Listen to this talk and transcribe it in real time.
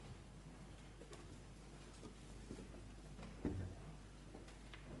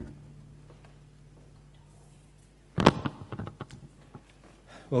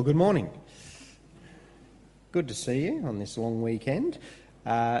Well, good morning. Good to see you on this long weekend.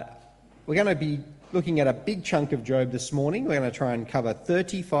 We're going to be looking at a big chunk of Job this morning. We're going to try and cover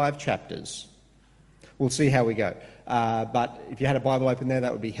 35 chapters. We'll see how we go. But if you had a Bible open there,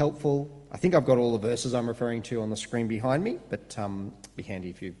 that would be helpful. I think I've got all the verses I'm referring to on the screen behind me, but it'd be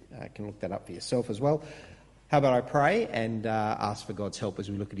handy if you can look that up for yourself as well. How about I pray and ask for God's help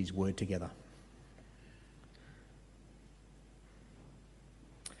as we look at his word together.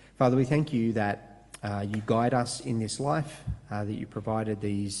 Father, we thank you that you guide us in this life, that you provided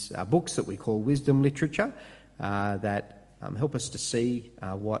these books that we call wisdom literature, that help us to see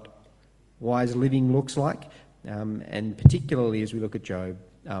what wise living looks like, and particularly as we look at Job,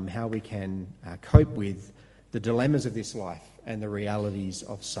 how we can cope with the dilemmas of this life and the realities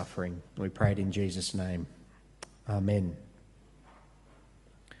of suffering. We pray it in Jesus' name. Amen.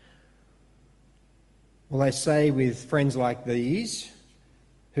 Well, they say with friends like these,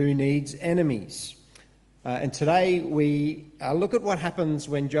 who needs enemies? And today we look at what happens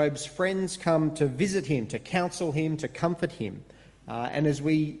when Job's friends come to visit him, to counsel him, to comfort him. And as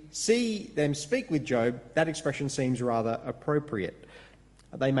we see them speak with Job, that expression seems rather appropriate.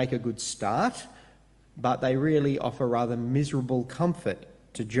 They make a good start, but they really offer rather miserable comfort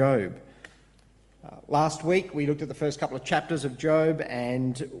to Job. Last week we looked at the first couple of chapters of Job,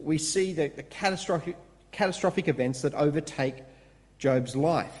 and we see the catastrophic events that overtake Job's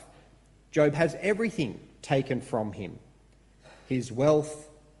life. Job has everything taken from him: his wealth,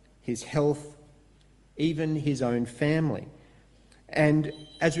 his health, even his own family. And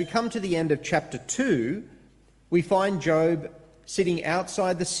as we come to the end of chapter 2, we find Job sitting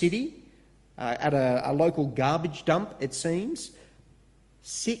outside the city at a local garbage dump, it seems,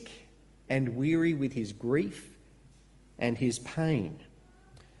 sick and weary with his grief and his pain.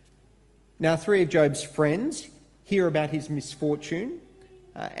 Now, 3 of Job's friends hear about his misfortune,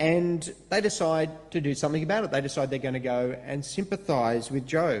 and they decide to do something about it. They decide they're going to go and sympathise with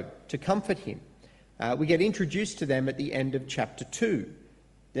Job, to comfort him. We get introduced to them at the end of chapter 2.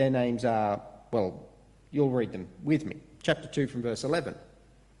 Their names are, well, you'll read them with me. Chapter 2 from verse 11.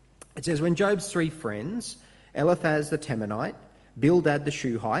 It says, "When Job's 3 friends, Eliphaz the Temanite, Bildad the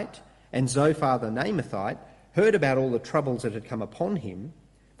Shuhite, and Zophar the Naamathite, heard about all the troubles that had come upon him,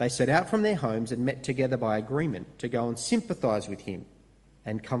 they set out from their homes and met together by agreement to go and sympathise with him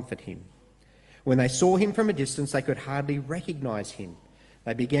and comfort him. When they saw him from a distance, they could hardly recognise him.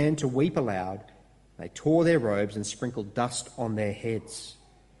 They began to weep aloud. They tore their robes and sprinkled dust on their heads.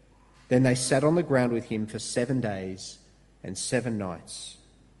 Then they sat on the ground with him for 7 days and 7 nights.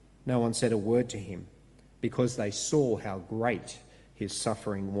 No one said a word to him, because they saw how great his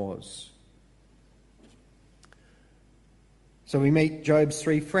suffering was." So we meet Job's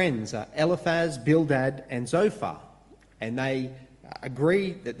 3 friends, Eliphaz, Bildad and Zophar, and they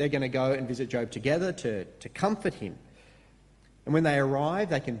agree that they're going to go and visit Job together to comfort him. And when they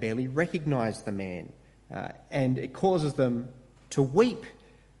arrive, they can barely recognise the man, and it causes them to weep.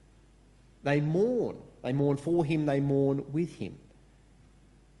 They mourn. They mourn for him, they mourn with him.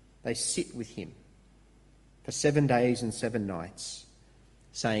 They sit with him for 7 days and 7 nights,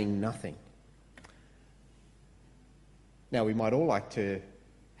 saying nothing. Now, we might all like to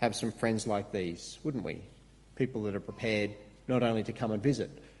have some friends like these, wouldn't we? People that are prepared not only to come and visit,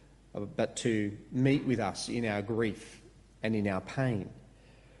 but to meet with us in our grief and in our pain.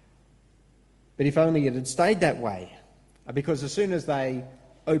 But if only it had stayed that way, because as soon as they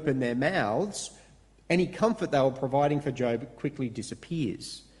open their mouths, any comfort they were providing for Job quickly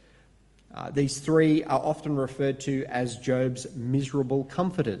disappears. These 3 are often referred to as Job's miserable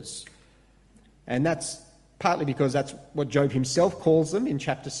comforters. And that's partly because that's what Job himself calls them in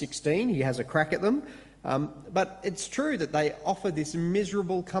chapter 16. He has a crack at them. But it's true that they offer this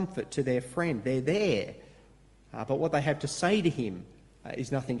miserable comfort to their friend. They're there. But what they have to say to him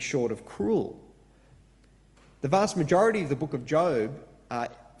is nothing short of cruel. The vast majority of the book of Job,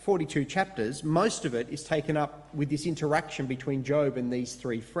 42 chapters, most of it is taken up with this interaction between Job and these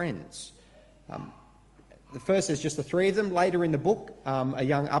 3 friends. The first is just the 3 of them. Later in the book, a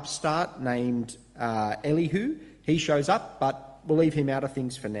young upstart named Elihu, he shows up, but we'll leave him out of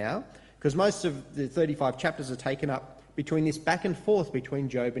things for now, because most of the 35 chapters are taken up between this back and forth between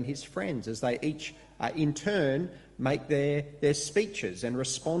Job and his friends, as they each, in turn, make their speeches and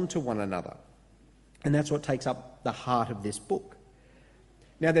respond to one another. And that's what takes up the heart of this book.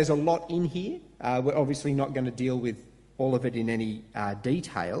 Now, there's a lot in here. We're obviously not going to deal with all of it in any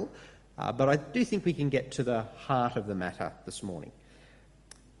detail, but I do think we can get to the heart of the matter this morning.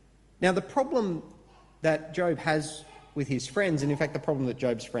 Now, the problem that Job has with his friends, and in fact the problem that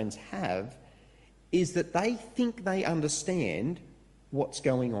Job's friends have, is that they think they understand what's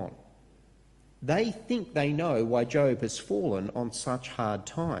going on. They think they know why Job has fallen on such hard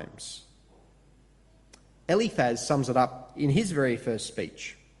times. Eliphaz sums it up in his very first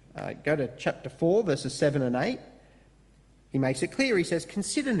speech. Go to chapter 4, verses 7 and 8. He makes it clear. He says,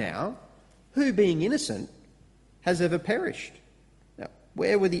 "Consider now, who being innocent has ever perished? Now,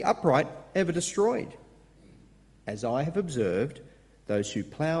 where were the upright ever destroyed? As I have observed, those who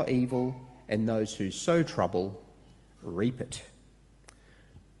plough evil and those who sow trouble reap it."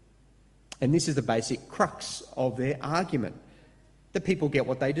 And this is the basic crux of their argument, that people get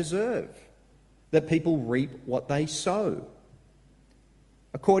what they deserve, that people reap what they sow.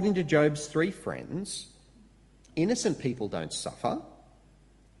 According to Job's three friends, innocent people don't suffer.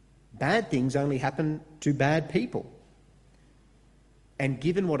 Bad things only happen to bad people. And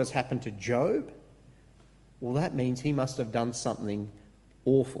given what has happened to Job, well, that means he must have done something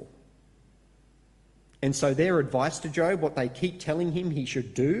awful. And so their advice to Job, what they keep telling him he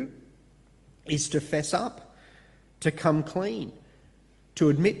should do, is to fess up, to come clean, to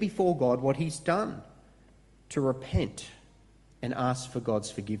admit before God what he's done, to repent and ask for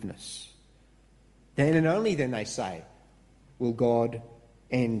God's forgiveness. Then and only then, they say, will God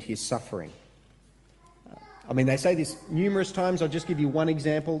end his suffering. They say this numerous times. I'll just give you one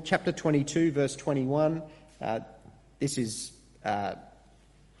example. Chapter 22, verse 21. This is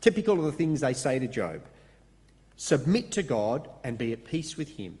typical of the things they say to Job. "Submit to God and be at peace with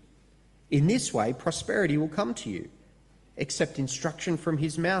him. In this way, prosperity will come to you. Accept instruction from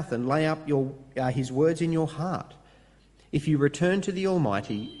his mouth and lay up his words in your heart. If you return to the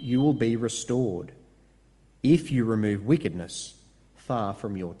Almighty, you will be restored. If you remove wickedness far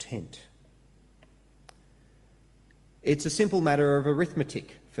from your tent." It's a simple matter of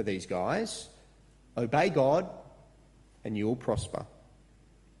arithmetic for these guys. Obey God and you will prosper.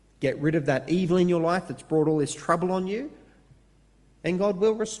 Get rid of that evil in your life that's brought all this trouble on you, and God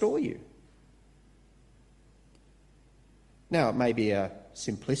will restore you. Now, it may be a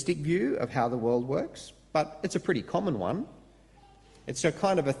simplistic view of how the world works, but it's a pretty common one. It's a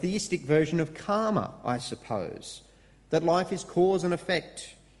kind of a theistic version of karma, I suppose, that life is cause and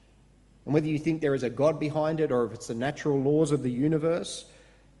effect. And whether you think there is a God behind it or if it's the natural laws of the universe,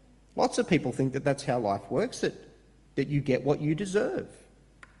 lots of people think that that's how life works, that you get what you deserve.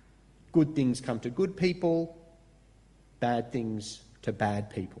 Good things come to good people, bad things to bad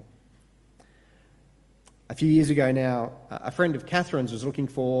people. A few years ago now, a friend of Catherine's was looking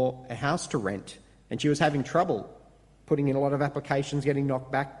for a house to rent, and she was having trouble putting in a lot of applications, getting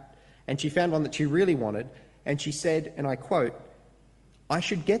knocked back, and she found one that she really wanted, and she said, and I quote, "I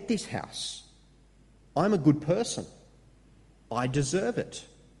should get this house. I'm a good person. I deserve it."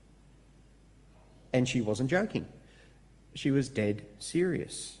 And she wasn't joking. She was dead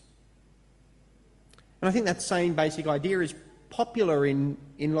serious. And I think that same basic idea is popular in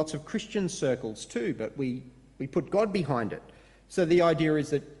lots of Christian circles too, but we put God behind it. So the idea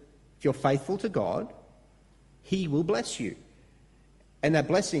is that if you're faithful to God, he will bless you. And that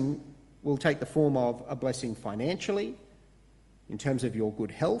blessing will take the form of a blessing financially, in terms of your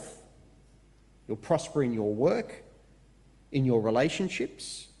good health. You'll prosper in your work, in your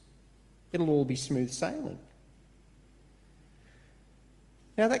relationships. It'll all be smooth sailing.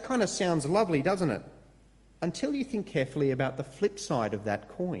 Now that kind of sounds lovely, doesn't it? Until you think carefully about the flip side of that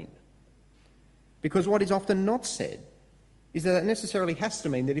coin. Because what is often not said is that it necessarily has to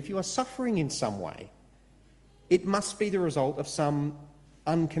mean that if you are suffering in some way, it must be the result of some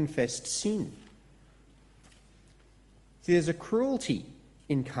unconfessed sin. See, there's a cruelty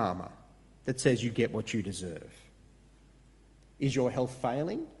in karma that says you get what you deserve. Is your health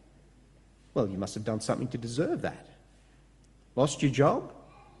failing? Well, you must have done something to deserve that. Lost your job?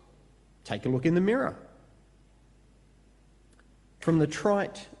 Take a look in the mirror. From the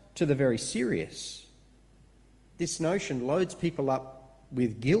trite to the very serious, this notion loads people up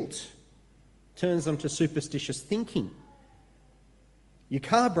with guilt, turns them to superstitious thinking. Your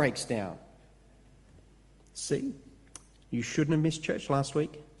car breaks down. See, you shouldn't have missed church last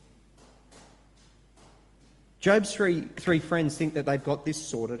week. Job's three friends think that they've got this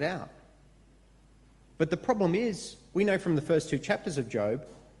sorted out. But the problem is, we know from the first two chapters of Job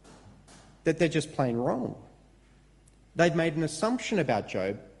that they're just plain wrong. They've made an assumption about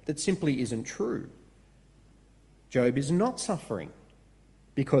Job that simply isn't true. Job is not suffering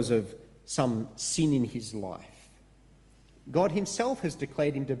because of some sin in his life. God himself has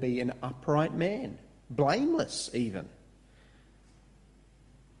declared him to be an upright man, blameless even.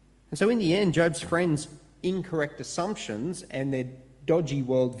 And so in the end, Job's friends' incorrect assumptions and their dodgy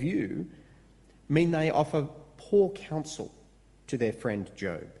worldview mean they offer poor counsel to their friend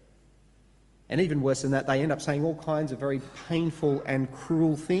Job. And even worse than that, they end up saying all kinds of very painful and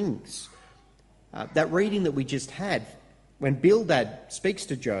cruel things. That reading that we just had, when Bildad speaks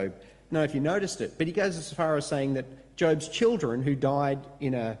to Job, I don't know if you noticed it, but he goes as far as saying that Job's children, who died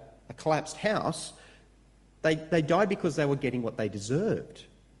in a collapsed house, they died because they were getting what they deserved.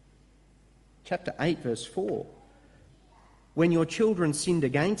 Chapter 8, verse 4. When your children sinned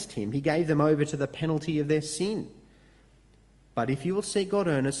against him, he gave them over to the penalty of their sin. But if you will seek God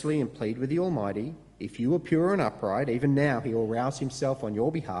earnestly and plead with the Almighty, if you are pure and upright, even now he will rouse himself on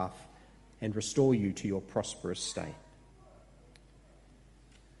your behalf and restore you to your prosperous state.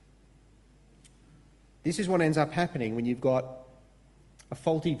 This is what ends up happening when you've got a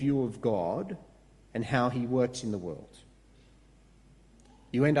faulty view of God and how he works in the world.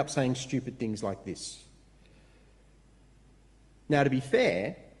 You end up saying stupid things like this. Now, to be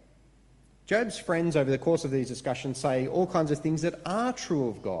fair, Job's friends over the course of these discussions say all kinds of things that are true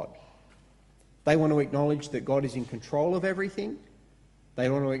of God. They want to acknowledge that God is in control of everything. They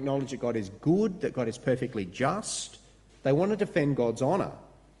want to acknowledge that God is good, that God is perfectly just. They want to defend God's honour.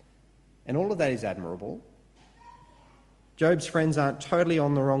 And all of that is admirable. Job's friends aren't totally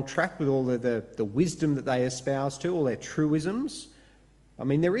on the wrong track with all the wisdom that they espouse to, all their truisms. I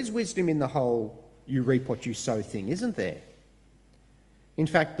mean, there is wisdom in the whole you reap what you sow thing, isn't there? In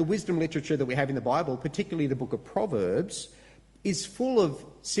fact, the wisdom literature that we have in the Bible, particularly the book of Proverbs, is full of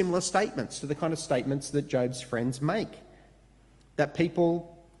similar statements to the kind of statements that Job's friends make. That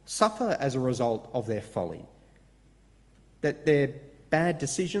people suffer as a result of their folly. That their bad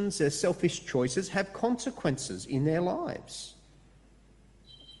decisions, their selfish choices have consequences in their lives.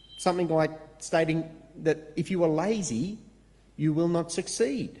 Something like stating that if you are lazy, you will not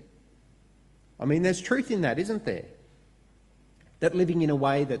succeed. I mean, there's truth in that, isn't there? That living in a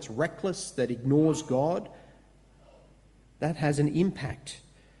way that's reckless, that ignores God, that has an impact.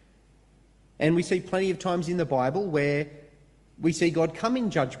 And we see plenty of times in the Bible where we see God come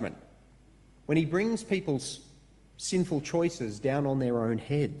in judgment, when he brings people's sinful choices down on their own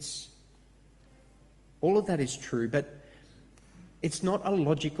heads. All of that is true, but it's not a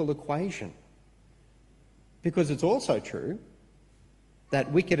logical equation. Because it's also true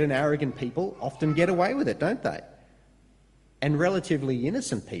that wicked and arrogant people often get away with it, don't they? And relatively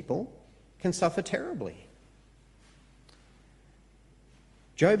innocent people can suffer terribly.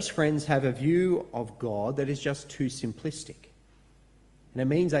 Job's friends have a view of God that is just too simplistic. And it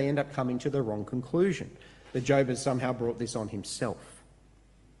means they end up coming to the wrong conclusion, that Job has somehow brought this on himself.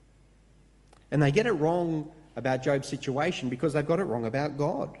 And they get it wrong about Job's situation because they've got it wrong about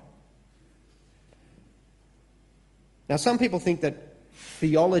God. Now, some people think that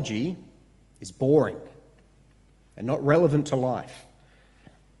theology is boring and not relevant to life.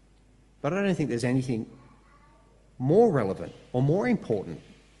 But I don't think there's anything more relevant or more important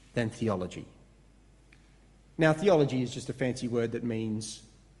than theology. Now, theology is just a fancy word that means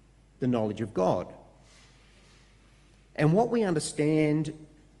the knowledge of God. And what we understand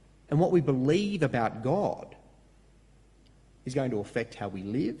and what we believe about God is going to affect how we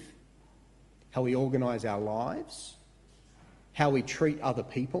live, how we organise our lives, how we treat other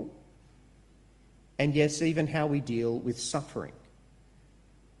people, and yes, even how we deal with suffering.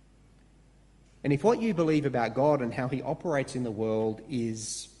 And if what you believe about God and how he operates in the world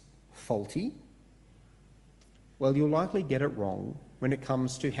is faulty, well, you'll likely get it wrong when it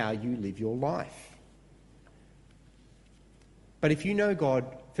comes to how you live your life. But if you know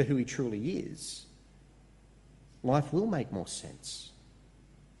God for who he truly is, life will make more sense.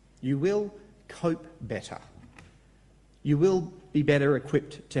 You will cope better. You will be better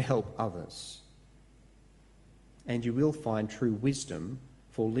equipped to help others. And you will find true wisdom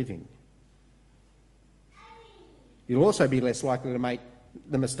for living. You'll also be less likely to make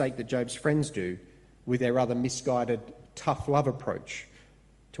the mistake that Job's friends do with their rather misguided, tough love approach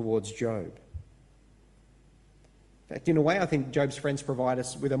towards Job. In fact, in a way, I think Job's friends provide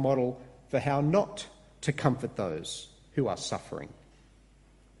us with a model for how not to comfort those who are suffering.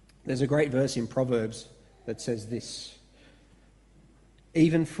 There's a great verse in Proverbs that says this: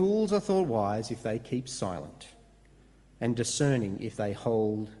 "Even fools are thought wise if they keep silent, and discerning if they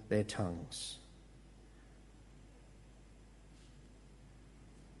hold their tongues."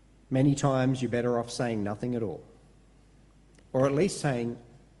 Many times you're better off saying nothing at all, or at least saying,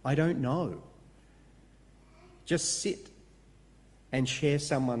 "I don't know." Just sit and share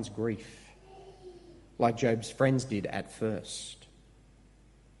someone's grief, like Job's friends did at first.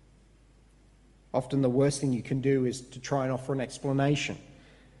 Often the worst thing you can do is to try and offer an explanation,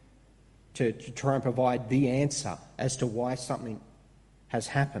 to try and provide the answer as to why something has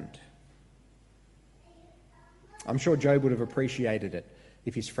happened. I'm sure Job would have appreciated it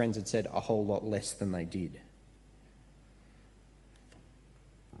if his friends had said a whole lot less than they did.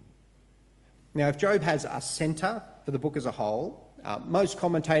 Now, if Job has a centre for the book as a whole, most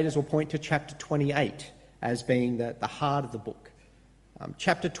commentators will point to chapter 28 as being the heart of the book.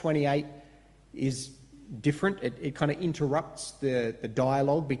 Chapter 28 is different. It kind of interrupts the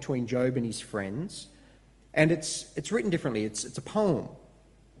dialogue between Job and his friends. And it's written differently. It's a poem.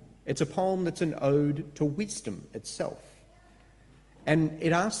 It's a poem that's an ode to wisdom itself. And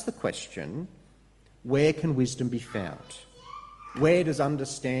it asks the question, where can wisdom be found? Where does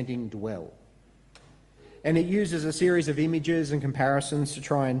understanding dwell? And it uses a series of images and comparisons to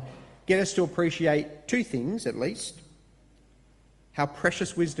try and get us to appreciate two things, at least: how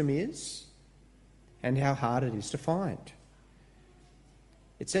precious wisdom is and how hard it is to find.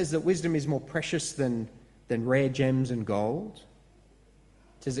 It says that wisdom is more precious than rare gems and gold.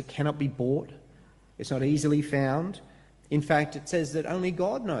 It says it cannot be bought. It's not easily found. In fact, it says that only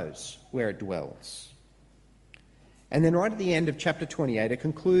God knows where it dwells. And then right at the end of chapter 28, it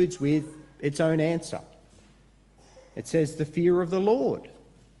concludes with its own answer. It says, the fear of the Lord,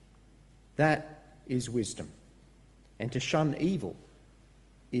 that is wisdom. And to shun evil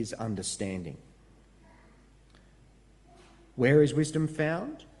is understanding. Where is wisdom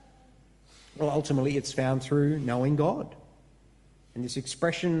found? Well, ultimately it's found through knowing God. And this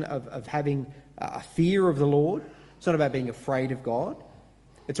expression of having a fear of the Lord, it's not about being afraid of God.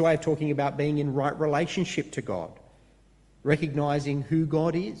 It's a way of talking about being in right relationship to God, recognising who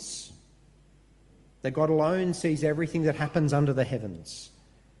God is, that God alone sees everything that happens under the heavens,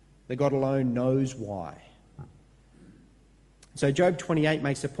 that God alone knows why. So Job 28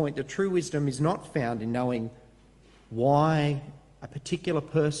 makes the point that true wisdom is not found in knowing why a particular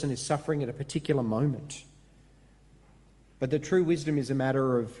person is suffering at a particular moment, but the true wisdom is a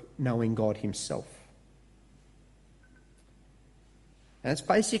matter of knowing God himself. And that's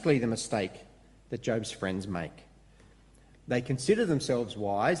basically the mistake that Job's friends make. They consider themselves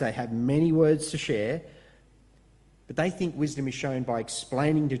wise, they have many words to share, but they think wisdom is shown by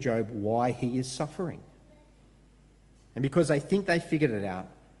explaining to Job why he is suffering. And because they think they figured it out,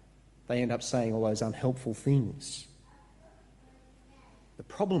 they end up saying all those unhelpful things. The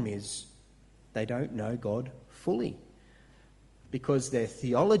problem is they don't know God fully. Because their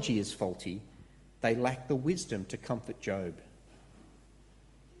theology is faulty, they lack the wisdom to comfort Job.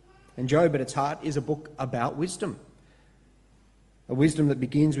 And Job, at its heart, is a book about wisdom. A wisdom that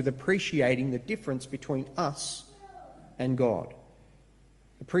begins with appreciating the difference between us and God.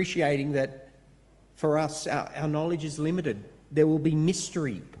 Appreciating that for us, our knowledge is limited. There will be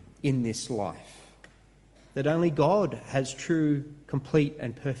mystery in this life. That only God has true, complete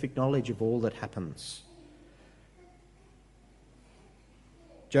and perfect knowledge of all that happens.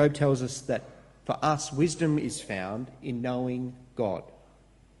 Job tells us that for us, wisdom is found in knowing God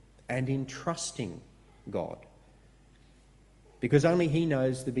and in trusting God. Because only he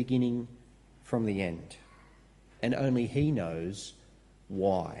knows the beginning from the end. And only he knows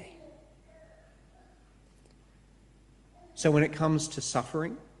why. So when it comes to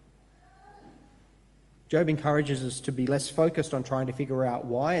suffering, Job encourages us to be less focused on trying to figure out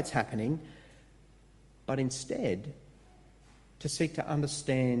why it's happening, but instead to seek to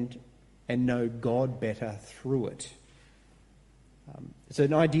understand and know God better through it. It's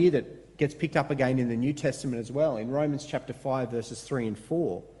an idea that gets picked up again in the New Testament as well. In Romans chapter 5, verses 3 and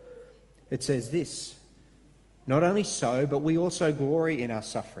 4, it says this: "Not only so, but we also glory in our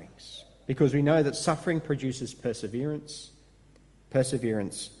sufferings, because we know that suffering produces perseverance,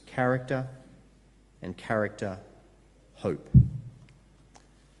 perseverance, character, and character, hope."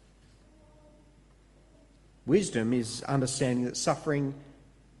 Wisdom is understanding that suffering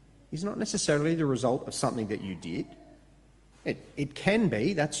is not necessarily the result of something that you did. It can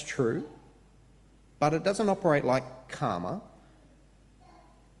be, that's true, but it doesn't operate like karma.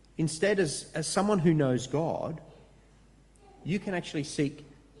 Instead, as someone who knows God, you can actually seek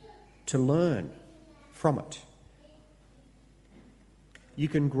to learn from it. You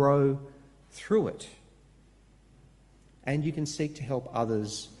can grow through it, and you can seek to help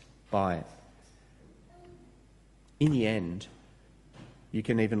others by it. In the end, you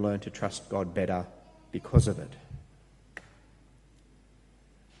can even learn to trust God better because of it.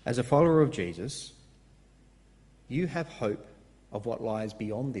 As a follower of Jesus, you have hope of what lies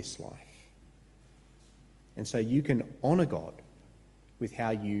beyond this life. And so you can honour God with how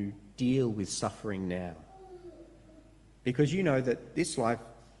you deal with suffering now. Because you know that this life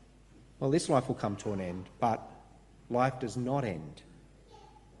will come to an end, but life does not end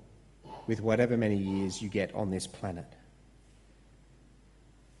with whatever many years you get on this planet.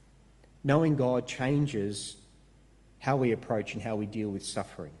 Knowing God changes how we approach and how we deal with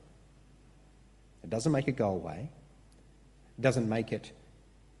suffering. It doesn't make it go away. It doesn't make it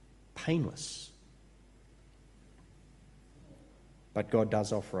painless. But God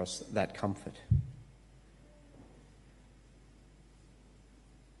does offer us that comfort.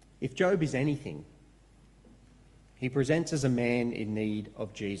 If Job is anything, he presents as a man in need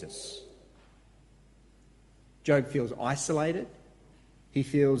of Jesus. Job feels isolated. He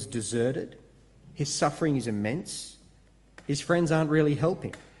feels deserted. His suffering is immense. His friends aren't really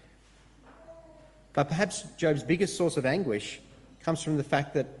helping. But perhaps Job's biggest source of anguish comes from the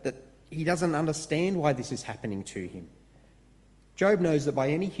fact that he doesn't understand why this is happening to him. Job knows that by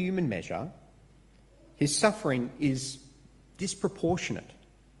any human measure, his suffering is disproportionate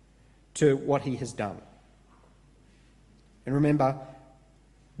to what he has done. And remember,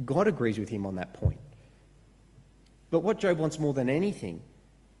 God agrees with him on that point. But what Job wants more than anything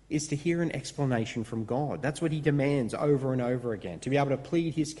is to hear an explanation from God. That's what he demands over and over again, to be able to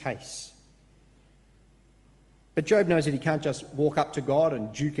plead his case. But Job knows that he can't just walk up to God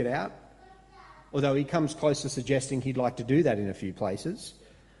and duke it out, although he comes close to suggesting he'd like to do that in a few places.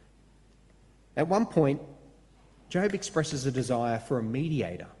 At one point, Job expresses a desire for a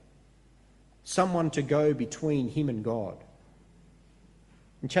mediator, someone to go between him and God.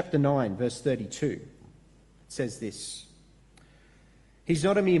 In chapter 9, verse 32, it says this: "He's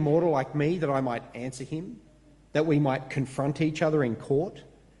not a mere mortal like me that I might answer him, that we might confront each other in court.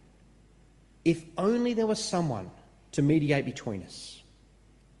 If only there was someone to mediate between us,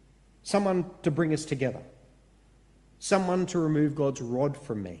 someone to bring us together, someone to remove God's rod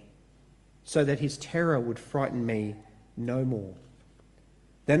from me, so that his terror would frighten me no more.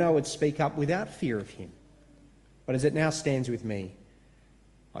 Then I would speak up without fear of him. But as it now stands with me,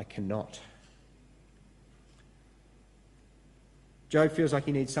 I cannot." Job feels like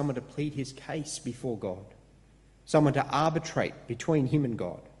he needs someone to plead his case before God, someone to arbitrate between him and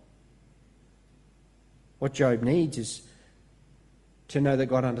God. What Job needs is to know that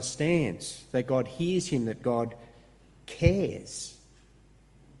God understands, that God hears him, that God cares.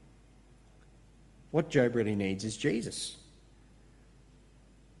 What Job really needs is Jesus.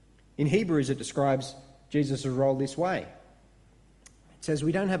 In Hebrews, it describes Jesus' role this way. It says,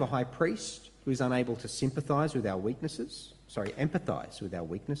 "We don't have a high priest who is unable to empathize with our weaknesses,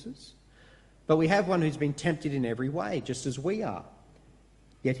 but we have one who's been tempted in every way, just as we are,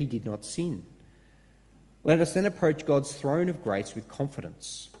 yet he did not sin. Let us then approach God's throne of grace with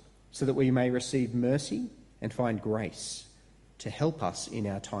confidence, so that we may receive mercy and find grace to help us in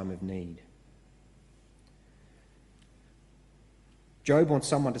our time of need." Job wants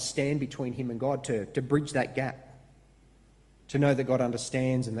someone to stand between him and God, to bridge that gap, to know that God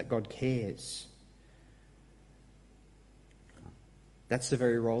understands and that God cares. That's the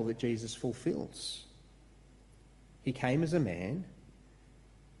very role that Jesus fulfills. He came as a man,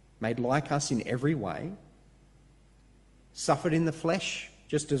 made like us in every way, suffered in the flesh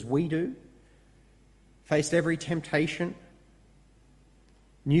just as we do, faced every temptation,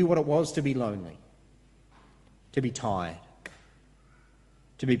 knew what it was to be lonely, to be tired,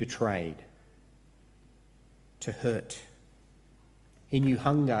 to be betrayed, to hurt. He knew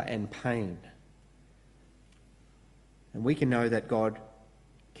hunger and pain. And we can know that God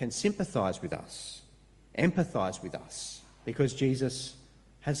can sympathise with us, empathise with us, because Jesus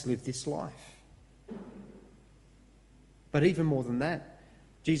has lived this life. But even more than that,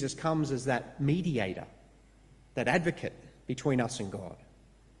 Jesus comes as that mediator, that advocate between us and God.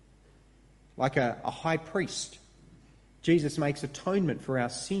 Like a high priest, Jesus makes atonement for our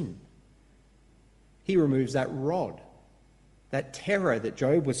sin. He removes that rod, that terror that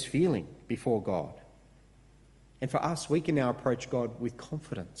Job was feeling before God. And for us, we can now approach God with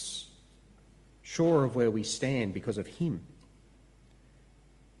confidence, sure of where we stand because of him.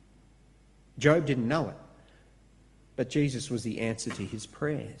 Job didn't know it, but Jesus was the answer to his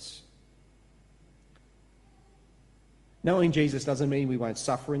prayers. Knowing Jesus doesn't mean we won't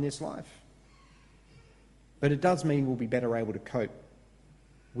suffer in this life, but it does mean we'll be better able to cope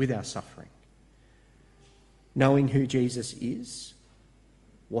with our suffering. Knowing who Jesus is,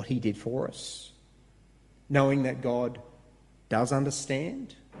 what he did for us, knowing that God does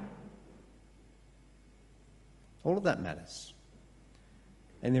understand, all of that matters.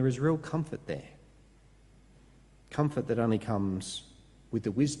 And there is real comfort there. Comfort that only comes with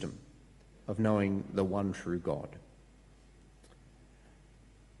the wisdom of knowing the one true God.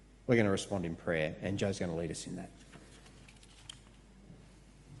 We're going to respond in prayer, and Joe's going to lead us in that.